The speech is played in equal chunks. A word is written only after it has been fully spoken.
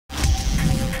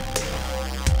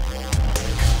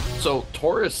So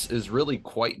Taurus is really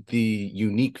quite the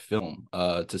unique film,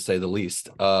 to say the least.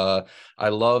 I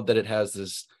love that it has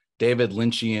this David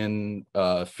Lynchian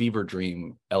fever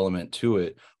dream element to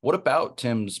it. What about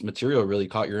Tim's material really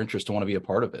caught your interest to want to be a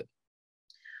part of it?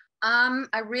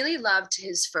 I really loved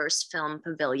his first film,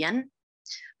 Pavilion,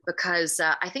 because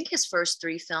I think his first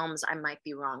three films, I might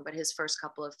be wrong, but his first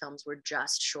couple of films were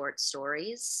just short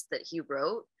stories that he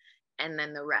wrote. And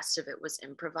then the rest of it was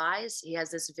improvised. He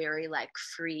has this very like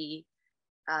free,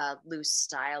 loose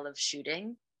style of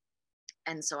shooting.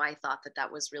 And so I thought that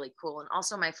that was really cool. And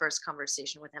also my first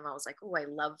conversation with him, I was like, oh, I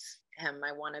love him.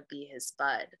 I want to be his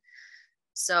bud.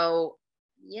 So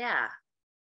yeah,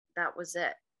 that was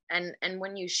it. And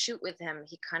when you shoot with him,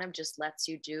 he kind of just lets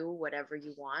you do whatever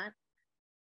you want.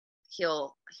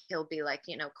 he'll he'll be like,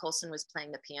 Colson was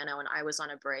playing the piano and I was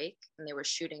on a break and they were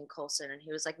shooting Colson, and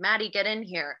he was like, Maddie, get in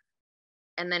here.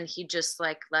 And then he just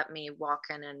like let me walk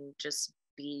in and just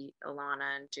be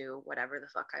Ilana and do whatever the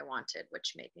fuck I wanted,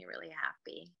 which made me really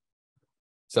happy.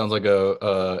 Sounds like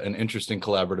a an interesting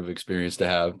collaborative experience to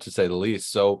have, to say the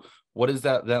least. So, what is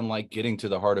that then like getting to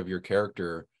the heart of your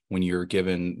character when you're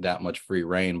given that much free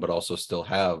reign, but also still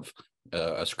have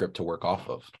a script to work off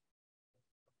of?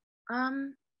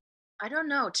 um I don't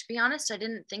know, to be honest. I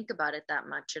didn't think about it that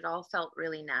much. It all felt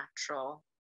really natural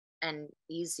and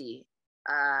easy.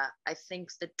 I think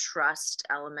the trust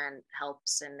element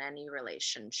helps in any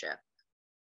relationship,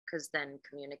 because then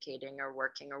communicating or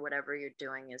working or whatever you're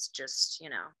doing is just,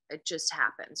 it just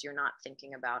happens. You're not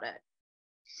thinking about it.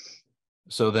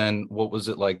 So then, what was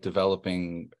it like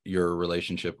developing your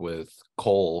relationship with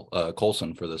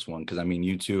Colson for this one? Because I mean,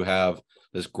 you two have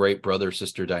this great brother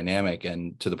sister dynamic,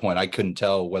 and to the point I couldn't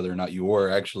tell whether or not you were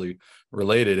actually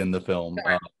related in the film.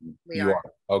 Sure. We You are. are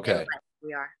In okay. life,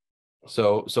 we are.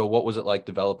 So what was it like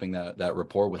developing that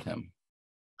rapport with him?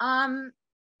 Um,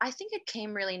 I think it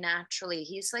came really naturally.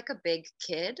 He's like a big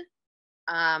kid.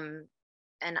 Um,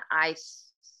 and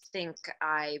think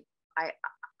I,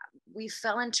 we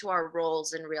fell into our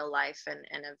roles in real life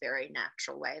in a very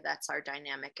natural way. That's our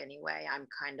dynamic anyway. I'm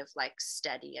kind of like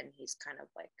steady and he's kind of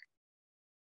like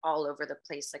all over the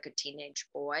place like a teenage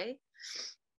boy.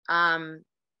 Um,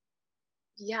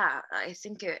 yeah, I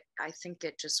think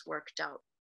it just worked out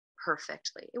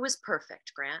perfectly. It was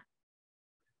perfect, Grant.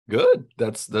 Good.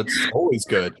 That's always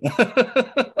good.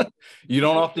 You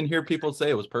don't often hear people say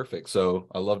it was perfect, so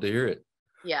I love to hear it.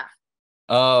 Yeah.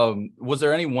 Was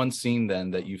there any one scene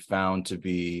then that you found to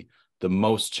be the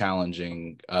most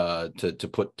challenging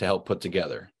to help put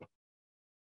together?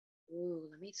 Ooh,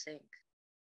 let me think.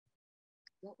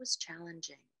 What was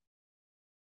challenging?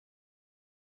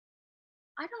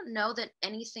 I don't know that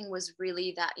anything was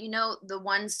really that, the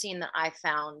one scene that I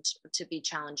found to be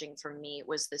challenging for me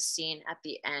was the scene at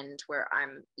the end where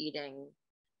I'm eating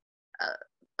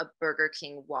a, a Burger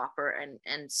King Whopper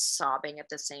and sobbing at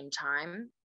the same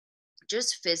time.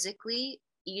 Just physically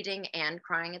eating and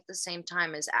crying at the same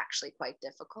time is actually quite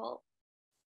difficult.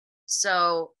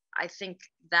 So I think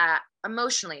that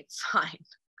emotionally, fine.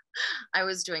 I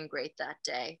was doing great that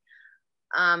day.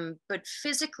 But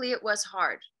physically, it was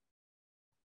hard.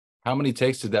 How many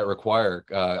takes did that require?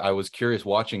 I was curious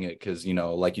watching it because,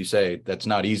 like you say, that's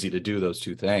not easy to do those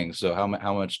two things. So how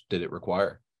much did it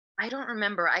require? I don't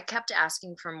remember. I kept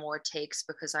asking for more takes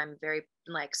because I'm very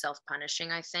like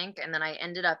self-punishing, I think. And then I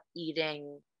ended up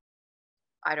eating,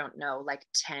 I don't know, like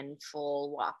 10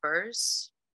 full Whoppers,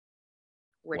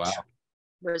 which Wow.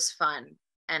 was fun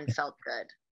and felt good.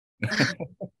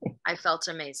 I felt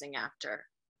amazing after.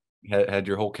 Had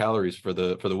your whole calories for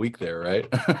the week there, right?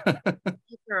 Thank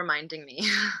you for reminding me.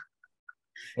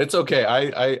 It's okay.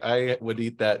 I would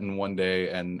eat that in one day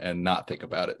and not think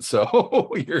about it.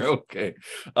 So you're okay.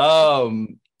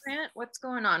 Um Grant, what's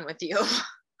going on with you?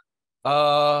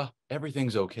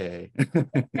 Everything's okay.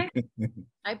 Okay,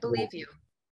 I Well, believe you.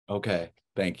 okay.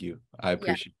 Thank you. I Yeah,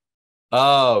 appreciate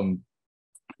it.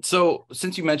 So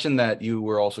since you mentioned that you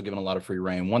were also given a lot of free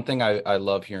reign, one thing I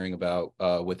love hearing about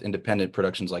with independent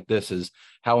productions like this is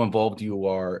how involved you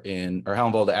are in, or how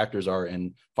involved the actors are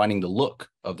in finding the look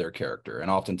of their character. And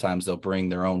oftentimes they'll bring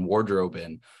their own wardrobe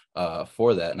in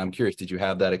for that. And I'm curious, did you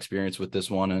have that experience with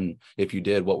this one? And if you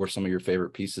did, what were some of your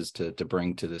favorite pieces to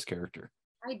bring to this character?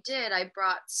 I did. I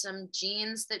brought some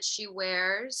jeans that she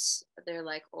wears. They're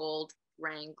like old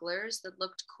Wranglers that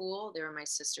looked cool. They were my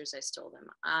sister's. I stole them.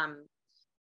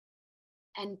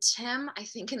 And Tim, I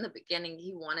think in the beginning,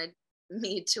 he wanted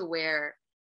me to wear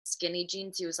skinny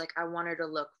jeans. He was like, I want her to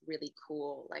look really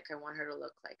cool. Like, I want her to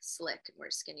look like slick and wear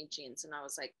skinny jeans. And I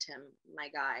was like, Tim, my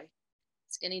guy,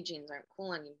 skinny jeans aren't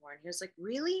cool anymore. And he was like,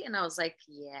 really? And I was like,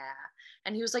 yeah.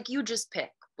 And he was like, you just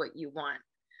pick what you want.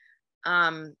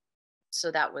 Um, So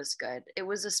that was good. It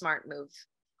was a smart move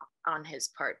on his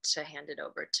part to hand it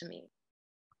over to me.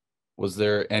 Was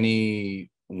there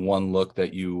any one look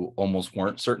that you almost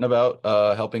weren't certain about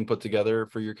helping put together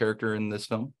for your character in this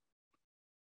film?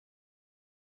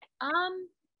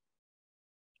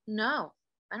 No,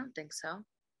 I don't think so.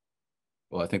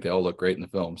 Well, I think they all look great in the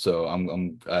film, so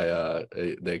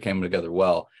they came together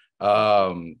well.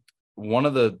 One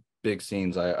of the big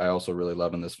scenes I also really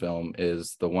love in this film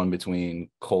is the one between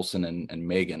Colson and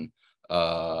Megan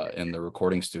in the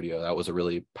recording studio. That was a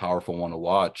really powerful one to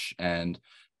watch. And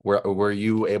were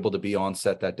you able to be on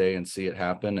set that day and see it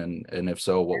happen? And if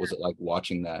so, what was it like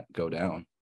watching that go down?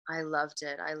 I loved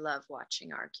it. I love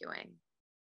watching arguing.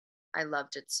 I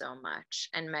loved it so much.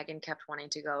 And Megan kept wanting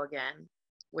to go again,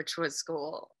 which was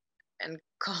cool. And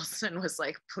Colson was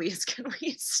like, please, can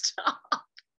we stop?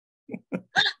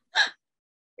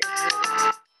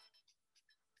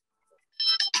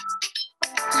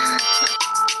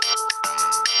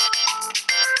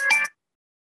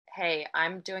 Hey,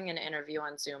 I'm doing an interview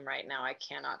on Zoom right now. I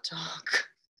cannot talk.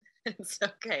 It's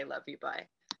okay. Love you. Bye.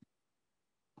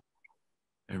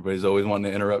 Everybody's always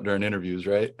wanting to interrupt during interviews,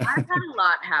 right? I've had a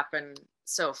lot happen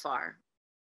so far.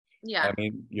 Yeah. I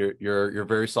mean, you're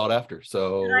very sought after.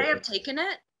 So could I have taken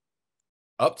it?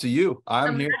 Up to you.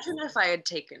 I'm here. Imagine if I had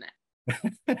taken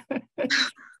it.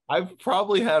 I've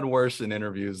probably had worse in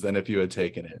interviews than if you had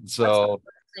taken it. So what's the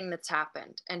worst thing that's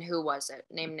happened, and who was it?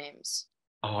 Name names.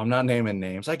 Oh, I'm not naming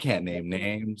names. I can't name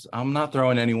names. I'm not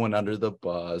throwing anyone under the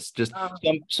bus. Just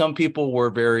some people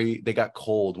were they got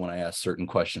cold when I asked certain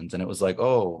questions, and it was like,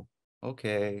 oh,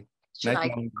 okay. Should I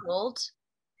get cold?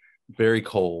 Very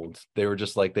cold. They were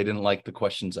just like, they didn't like the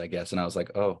questions, I guess. And I was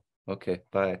like, oh, okay,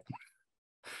 bye.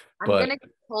 I'm gonna get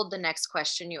cold the next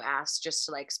question you ask, just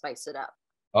to like spice it up.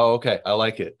 Oh, okay. I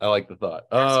like it. I like the thought.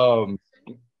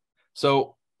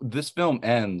 So this film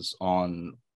ends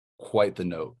on quite the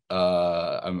note.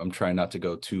 I'm trying not to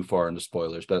go too far into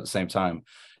spoilers, but at the same time,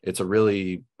 it's a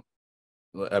really,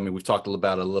 I mean, we've talked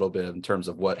about it a little bit in terms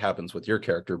of what happens with your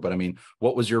character, but I mean,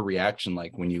 what was your reaction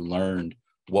like when you learned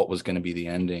what was going to be the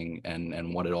ending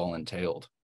and what it all entailed?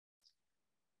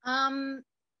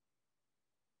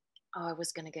 Oh, I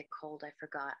was gonna get cold. I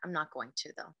forgot. I'm not going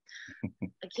to though.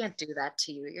 I can't do that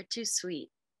to you. You're too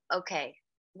sweet. Okay.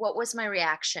 What was my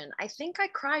reaction? I think I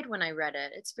cried when I read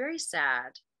it. It's very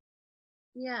sad.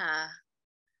 Yeah,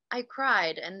 I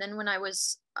cried. And then when I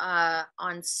was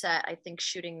on set, I think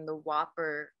shooting the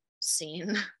Whopper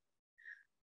scene.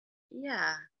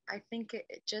 Yeah, I think it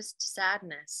just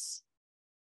sadness.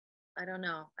 I don't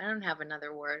know. I don't have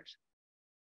another word.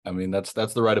 I mean, that's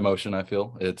the right emotion. I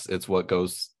feel it's what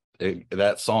goes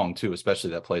that song too,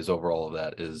 especially that plays over all of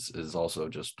that is also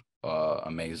just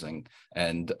amazing.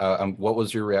 And what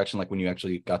was your reaction like when you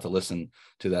actually got to listen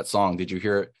to that song? Did you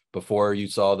hear it before you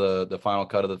saw the final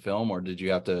cut of the film, or did you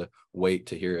have to wait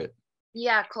to hear it?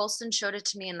 Yeah, Colson showed it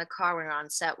to me in the car when we were on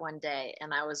set one day,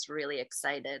 and I was really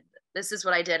excited. This is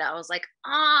what I did. I was like,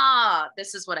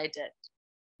 this is what I did.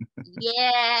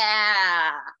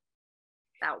 Yeah,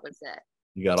 that was it.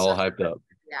 You got all hyped up.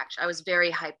 I was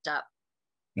very hyped up.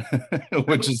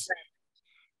 Which is,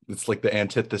 it's like the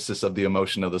antithesis of the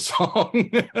emotion of the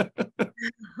song.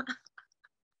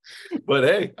 But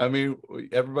hey, I mean,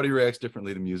 everybody reacts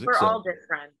differently to music. We're all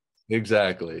different.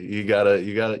 Exactly. You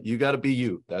gotta be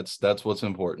you. That's what's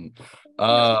important.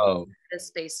 The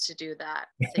space to do that.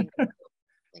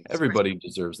 Everybody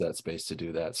deserves that space to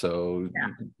do that. So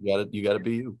yeah. you gotta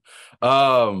be you.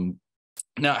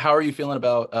 Now, how are you feeling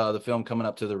about the film coming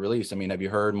up to the release? I mean, have you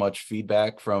heard much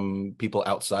feedback from people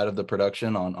outside of the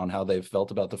production on how they've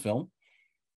felt about the film?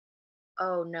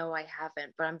 Oh, no, I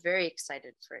haven't, but I'm very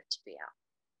excited for it to be out.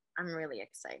 I'm really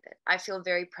excited. I feel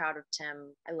very proud of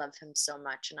Tim. I love him so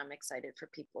much, and I'm excited for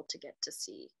people to get to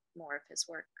see more of his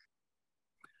work.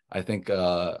 I think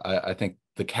I think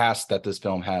the cast that this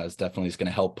film has definitely is going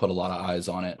to help put a lot of eyes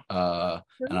on it.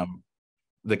 And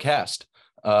the cast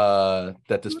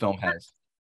that this film has.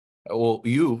 Well,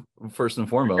 you first and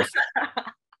foremost,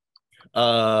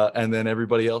 and then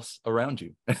everybody else around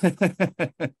you. I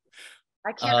can't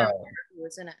remember who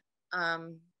was in it.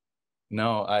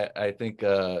 No, I think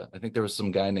there was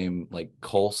some guy named like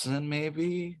Colson,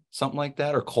 maybe something like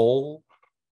that, or Cole.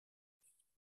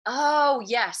 Oh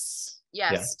yes,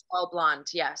 all blonde.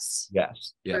 Yes. There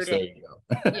you go.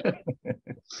 Yeah.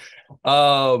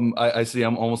 I see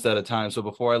I'm almost out of time, so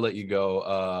before I let you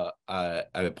go,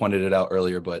 I pointed it out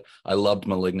earlier, but I loved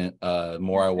Malignant. The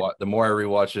more I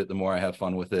rewatch it, the more I have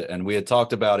fun with it. And we had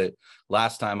talked about it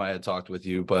last time I had talked with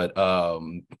you, but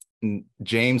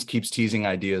James keeps teasing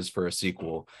ideas for a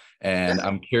sequel, and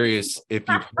I'm curious if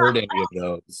you've heard any of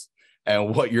those.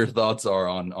 and what your thoughts are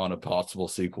on a possible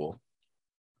sequel.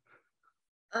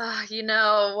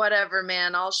 Whatever,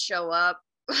 man. I'll show up.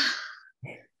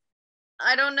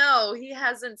 I don't know. He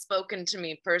hasn't spoken to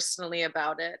me personally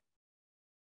about it.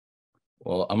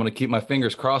 Well, I'm gonna keep my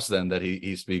fingers crossed then that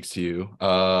he speaks to you,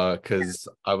 because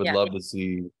I would Yeah, love to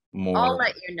see I'll more.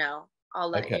 let you know. I'll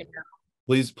let Okay, you know.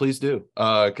 please do,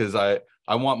 because I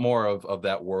want more of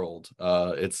that world.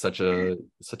 It's such a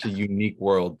unique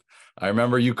world. I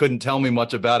remember you couldn't tell me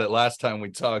much about it last time we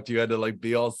talked. You had to like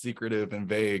be all secretive and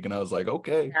vague, and I was like,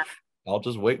 okay, Yeah. I'll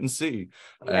just wait and see.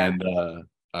 Yeah. And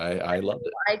I loved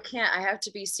it. I can't. I have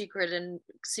to be secretive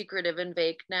and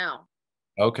vague now.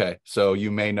 Okay, so you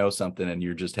may know something, and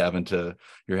you're having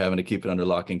to keep it under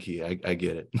lock and key. I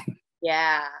get it.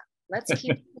 Yeah. Let's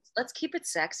keep it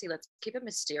sexy. Let's keep it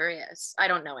mysterious. I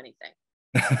don't know anything.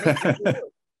 Maybe I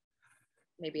do.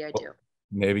 Maybe I do.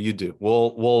 Maybe you do.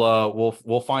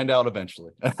 We'll find out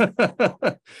eventually.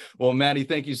 Well, Maddie,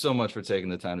 thank you so much for taking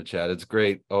the time to chat. It's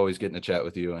great always getting to chat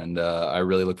with you, and I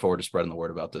really look forward to spreading the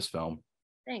word about this film.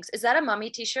 Thanks. Is that a Mummy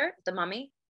t-shirt? The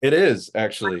Mummy? It is I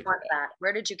actually. want that.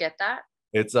 Where did you get that?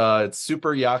 It's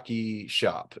Super Yaki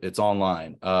Shop. It's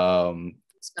online.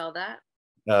 Spell that.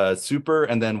 Super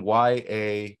and then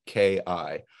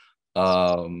YAKI.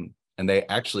 And they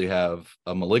actually have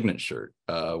a Malignant shirt,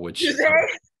 which Do they?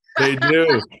 they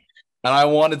do. And I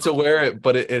wanted to wear it,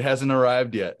 but it hasn't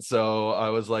arrived yet. So I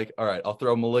was like, all right, I'll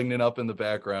throw Malignant up in the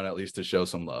background at least to show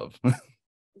some love.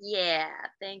 Yeah,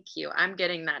 thank you. I'm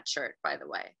getting that shirt, by the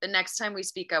way. The next time we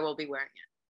speak, I will be wearing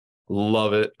it.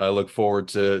 Love it. I look forward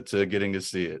to getting to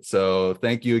see it. So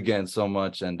thank you again so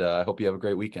much. And I hope you have a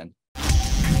great weekend.